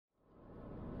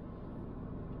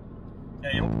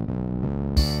Yeah.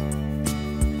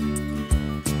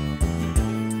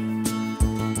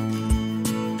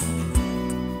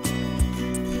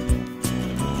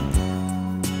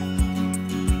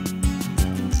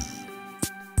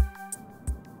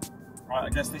 Right, I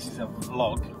guess this is a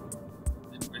vlog.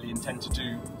 Didn't really intend to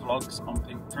do vlogs on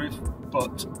Pink Proof,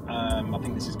 but I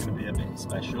think this is going to be a bit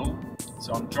special.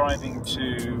 So I'm driving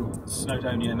to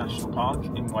Snowdonia National Park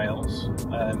in Wales.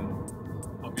 I'm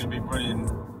going to be running,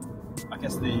 I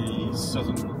guess, the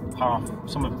southern half,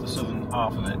 some of the southern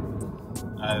half of it.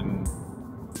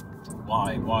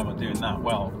 Why am I doing that?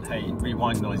 Well, hey,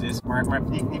 rewind noises.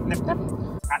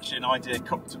 Actually an idea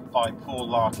cooked by Paul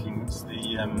Larkins,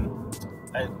 the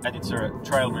editor at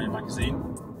Trail Running magazine.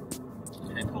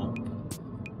 Hey, Paul.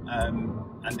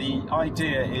 And the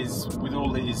idea is, with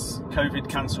all these COVID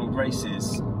cancelled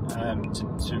races,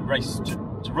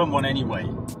 to run one anyway.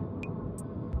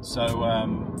 So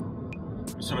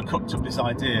we sort of cooked up this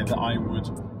idea that I would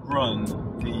run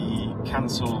the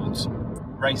cancelled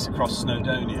race across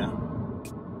Snowdonia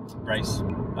race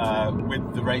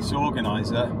with the race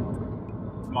organiser,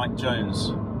 Michael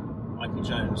Jones,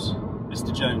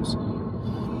 Mr. Jones.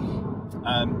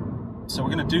 So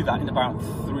we're going to do that in about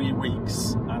 3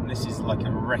 weeks, and this is like a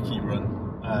recce run.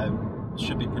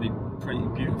 Should be pretty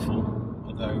beautiful,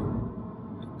 although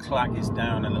the clag is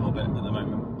down a little bit at the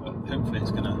moment, but hopefully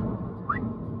it's going to.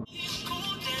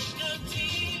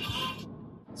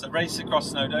 So race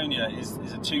across Snowdonia is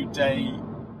a 2-day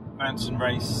mountain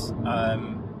race.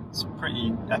 It's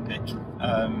pretty epic.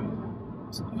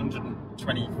 It's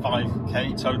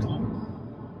 125k total.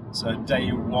 So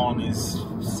day 1 is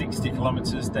 60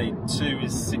 kilometres, day 2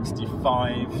 is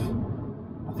 65.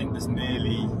 I think there's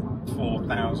nearly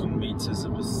 4,000 metres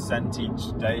of ascent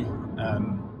each day.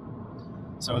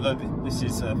 So although this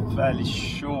is a fairly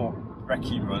short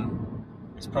recce run,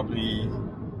 it's probably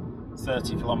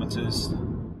 30 kilometres,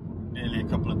 nearly a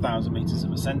couple of thousand metres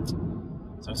of ascent.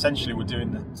 So essentially we're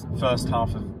doing the first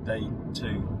half of day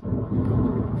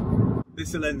 2.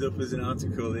 This will end up as an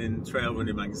article in Trail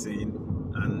Running magazine.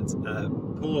 And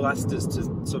Paul asked us to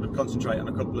sort of concentrate on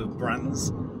a couple of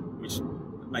brands, which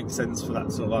makes sense for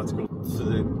that sort of article. For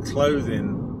the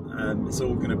clothing, it's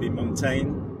all going to be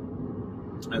Montane.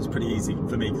 That's pretty easy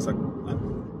for me because I've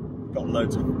got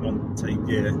loads of Montane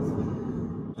gear.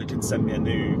 They can send me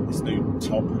this new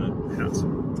top and a hat.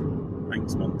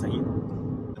 Thanks, Montane.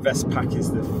 The vest pack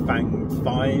is the Fang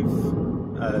 5.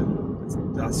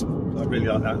 I really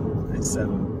like that. It's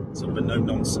sort of a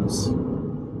no-nonsense.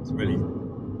 It's a really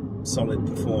solid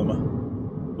performer.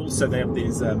 Also, they have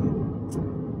these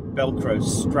Velcro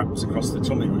straps across the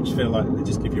tummy, which feel like they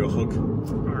just give you a hug.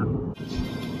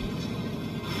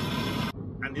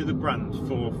 And the other brand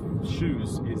for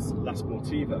shoes is La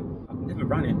Sportiva. I've never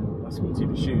ran in La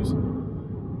Sportiva shoes.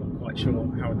 Not quite sure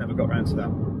how I never got around to that.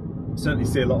 I certainly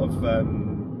see a lot of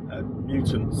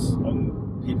mutants on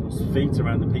people's feet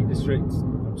around the Peak District.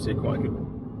 Obviously, quite a good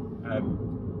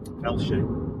L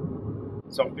shoe.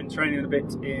 So I've been training a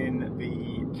bit in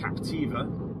the Captiva,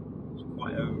 which is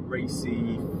quite a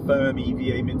racy, firm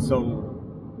EVA midsole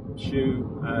shoe.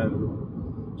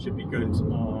 Should be good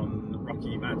on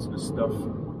rocky mountainous stuff.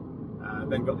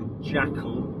 Then got the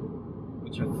Jackal,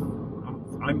 which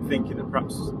I'm thinking that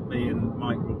perhaps me and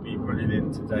Mike will be running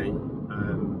in today.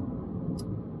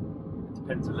 It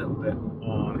depends a little bit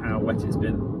on how wet it's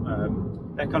been.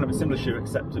 They're kind of a similar shoe,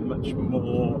 except a much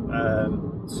more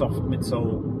soft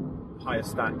midsole, higher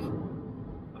stack,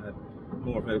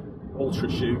 more of an ultra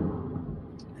shoe.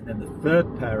 And then the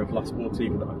third pair of La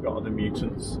Sportiva that I've got are the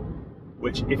Mutants,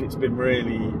 which, if it's been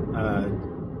really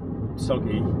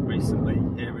soggy recently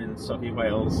here in soggy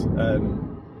Wales,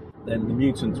 then the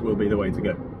Mutants will be the way to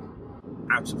go.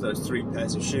 Out of those 3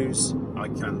 pairs of shoes, I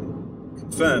can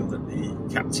confirm that the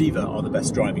Captiva are the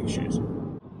best driving shoes.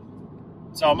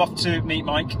 So I'm off to meet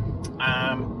Mike,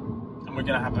 and we're going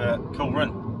to have a cool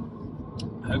run.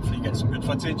 Hopefully get some good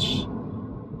footage.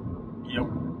 Yo.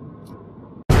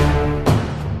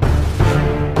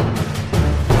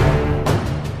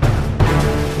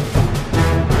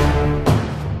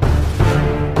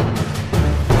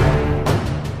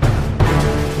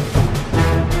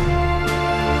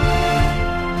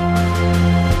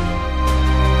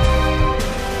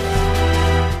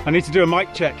 I need to do a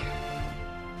mic check.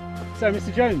 So,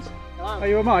 Mr. Jones, hello. Are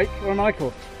you a Mike or a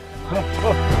Michael?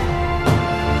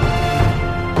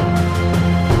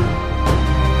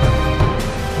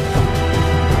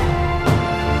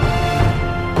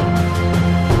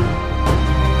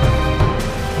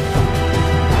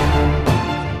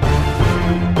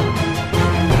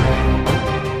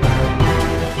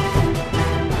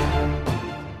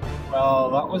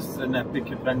 that was an epic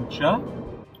adventure.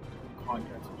 Quite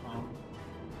go to plan.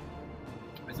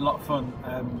 It's a lot of fun,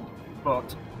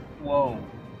 but whoa,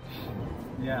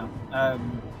 yeah.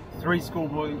 3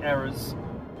 schoolboy errors.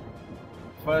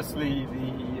 Firstly,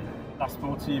 the La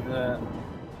Sportiva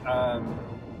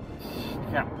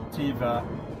Captiva.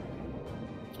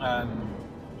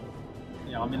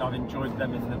 Yeah, I mean, I've enjoyed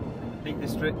them in the Peak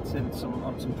District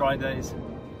on some dry days.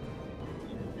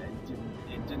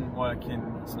 It didn't work in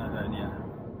Snowdonia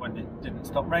when it didn't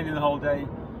stop raining the whole day.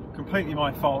 Completely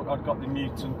my fault. I'd got the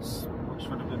mutants, which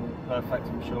would have been perfect,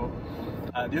 I'm sure.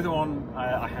 The other one,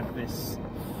 I had this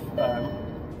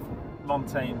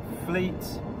Montaigne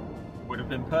Fleet, would have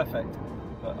been perfect,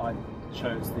 but I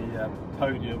chose the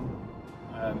Podium,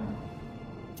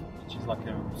 which is like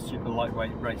a super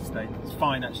lightweight race day. It's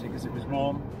fine actually because it was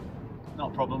warm,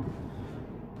 not a problem.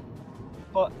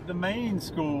 But the main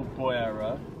schoolboy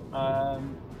error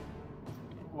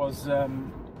was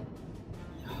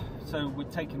so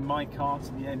we'd taken my car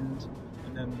to the end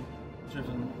and then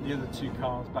driven the other 2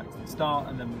 cars back to the start,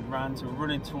 and then we ran, so we were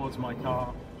running towards my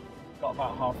car, got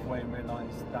about halfway and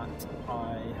realised that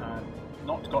I had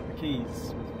not got the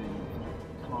keys with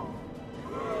the car.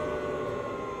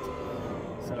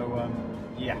 So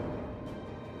yeah,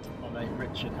 my mate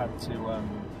Richard had to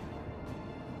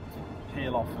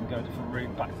peel off and go a different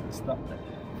route back to the start.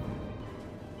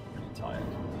 Really tired,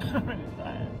 really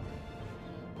tired.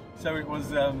 So it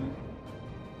was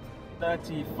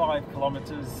 35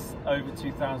 kilometres, over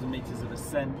 2,000 metres of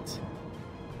ascent,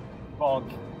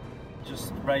 bog,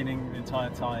 just raining the entire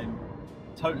time,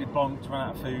 totally bonked, ran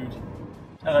out of food.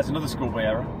 Oh, there's another schoolboy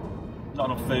error, not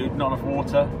enough food, not enough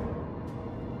water.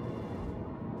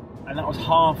 And that was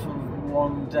half of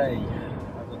one day,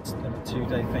 of a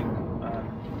 2-day thing.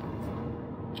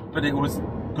 But it was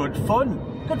good fun,